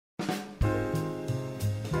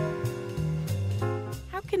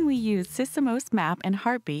can we use Sysomos Map and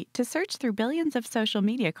Heartbeat to search through billions of social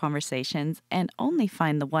media conversations and only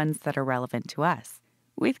find the ones that are relevant to us?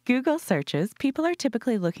 With Google searches, people are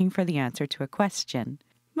typically looking for the answer to a question.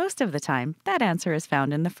 Most of the time, that answer is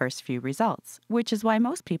found in the first few results, which is why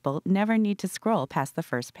most people never need to scroll past the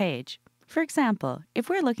first page. For example, if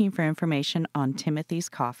we're looking for information on Timothy's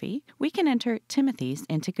coffee, we can enter Timothy's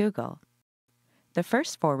into Google. The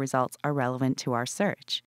first 4 results are relevant to our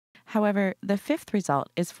search. However, the 5th result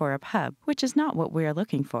is for a pub, which is not what we are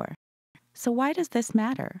looking for. So why does this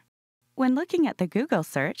matter? When looking at the Google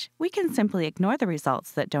search, we can simply ignore the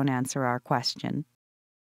results that don't answer our question.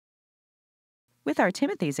 With our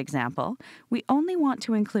Timothy's example, we only want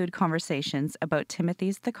to include conversations about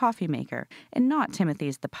Timothy's the coffee maker and not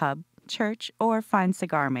Timothy's the pub, church, or fine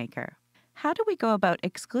cigar maker. How do we go about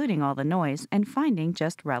excluding all the noise and finding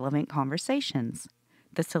just relevant conversations?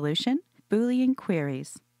 The solution? Boolean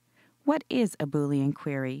queries. What is a Boolean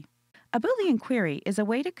query? A Boolean query is a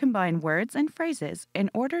way to combine words and phrases in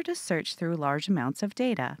order to search through large amounts of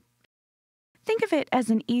data. Think of it as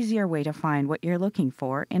an easier way to find what you're looking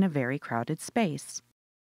for in a very crowded space.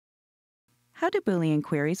 How do Boolean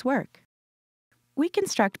queries work? We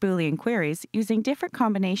construct Boolean queries using different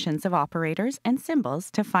combinations of operators and symbols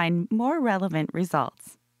to find more relevant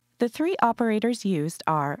results. The 3 operators used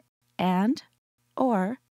are and,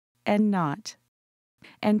 or, and not,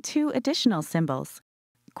 and 2 additional symbols,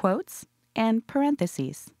 quotes and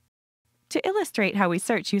parentheses. To illustrate how we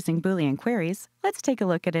search using Boolean queries, let's take a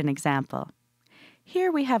look at an example.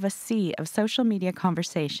 Here we have a sea of social media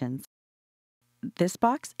conversations. This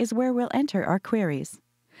box is where we'll enter our queries.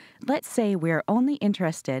 Let's say we're only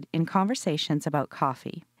interested in conversations about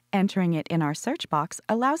coffee. Entering it in our search box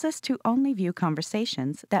allows us to only view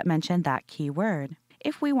conversations that mention that keyword.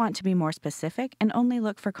 If we want to be more specific and only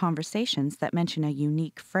look for conversations that mention a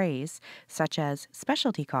unique phrase, such as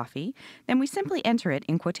specialty coffee, then we simply enter it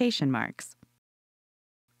in quotation marks.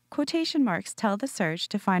 Quotation marks tell the search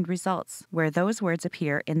to find results where those words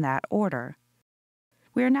appear in that order.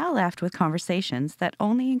 We are now left with conversations that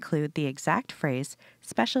only include the exact phrase,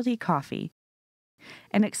 specialty coffee,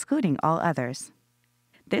 and excluding all others.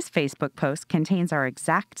 This Facebook post contains our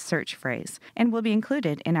exact search phrase and will be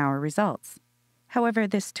included in our results. However,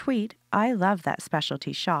 this tweet, "I love that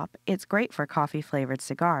specialty shop, it's great for coffee-flavored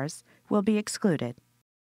cigars," will be excluded.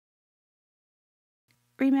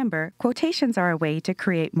 Remember, quotations are a way to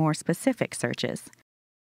create more specific searches.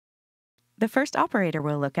 The first operator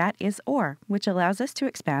we'll look at is OR, which allows us to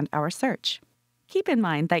expand our search. Keep in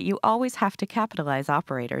mind that you always have to capitalize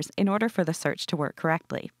operators in order for the search to work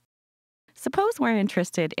correctly. Suppose we're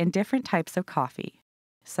interested in different types of coffee,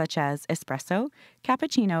 such as espresso,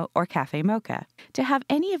 cappuccino, or cafe mocha. To have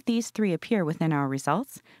any of these 3 appear within our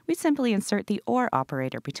results, we simply insert the OR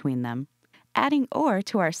operator between them. Adding OR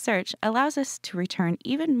to our search allows us to return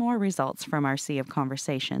even more results from our sea of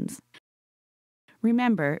conversations.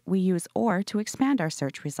 Remember, we use OR to expand our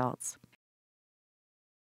search results.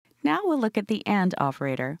 Now we'll look at the AND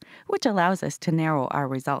operator, which allows us to narrow our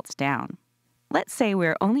results down. Let's say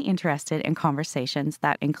we're only interested in conversations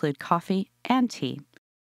that include coffee and tea.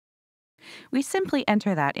 We simply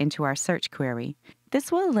enter that into our search query.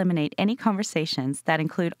 This will eliminate any conversations that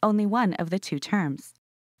include only one of the 2 terms.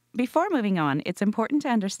 Before moving on, it's important to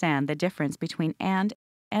understand the difference between AND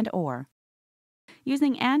OR.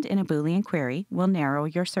 Using AND in a Boolean query will narrow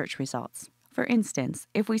your search results. For instance,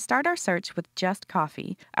 if we start our search with just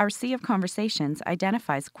coffee, our sea of conversations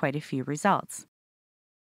identifies quite a few results.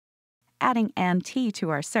 Adding and tea to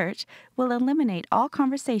our search will eliminate all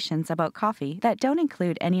conversations about coffee that don't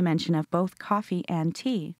include any mention of both coffee and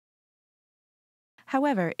tea.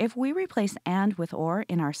 However, if we replace and with or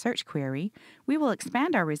in our search query, we will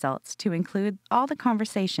expand our results to include all the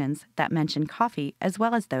conversations that mention coffee as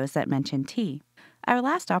well as those that mention tea. Our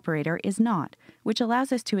last operator is not, which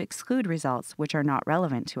allows us to exclude results which are not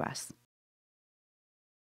relevant to us.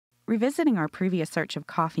 Revisiting our previous search of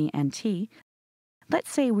coffee and tea,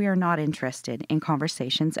 let's say we are not interested in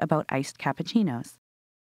conversations about iced cappuccinos.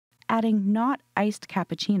 Adding not iced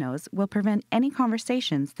cappuccinos will prevent any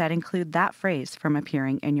conversations that include that phrase from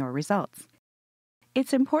appearing in your results.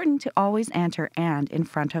 It's important to always enter and in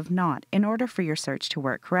front of not in order for your search to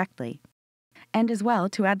work correctly. And as well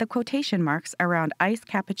to add the quotation marks around iced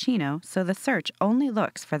cappuccino so the search only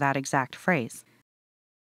looks for that exact phrase.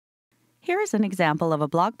 Here is an example of a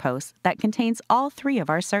blog post that contains all 3 of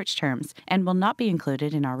our search terms and will not be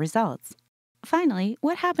included in our results. Finally,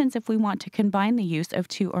 what happens if we want to combine the use of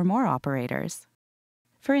 2 or more operators?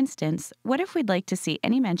 For instance, what if we'd like to see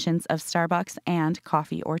any mentions of Starbucks and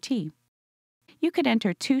coffee or tea? You could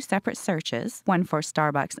enter 2 separate searches, one for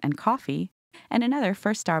Starbucks and coffee, and another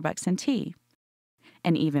for Starbucks and tea.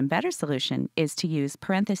 An even better solution is to use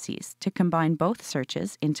parentheses to combine both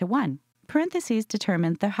searches into one. Parentheses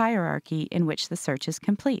determine the hierarchy in which the search is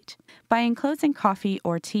complete. By enclosing coffee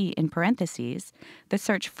or tea in parentheses, the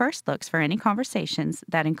search first looks for any conversations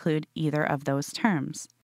that include either of those terms.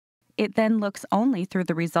 It then looks only through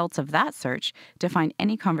the results of that search to find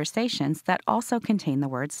any conversations that also contain the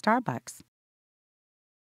word Starbucks.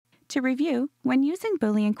 To review, when using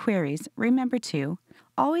Boolean queries, remember to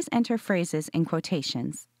always enter phrases in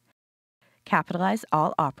quotations, capitalize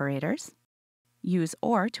all operators, use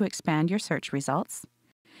OR to expand your search results,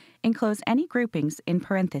 enclose any groupings in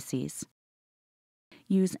parentheses,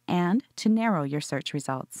 use AND to narrow your search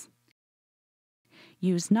results,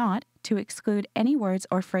 use NOT to exclude any words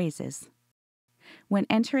or phrases. When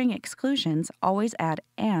entering exclusions, always add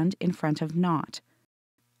AND in front of NOT.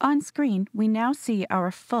 On screen, we now see our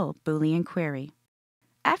full Boolean query.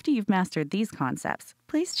 After you've mastered these concepts,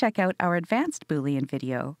 please check out our advanced Boolean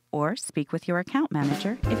video or speak with your account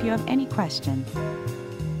manager if you have any questions.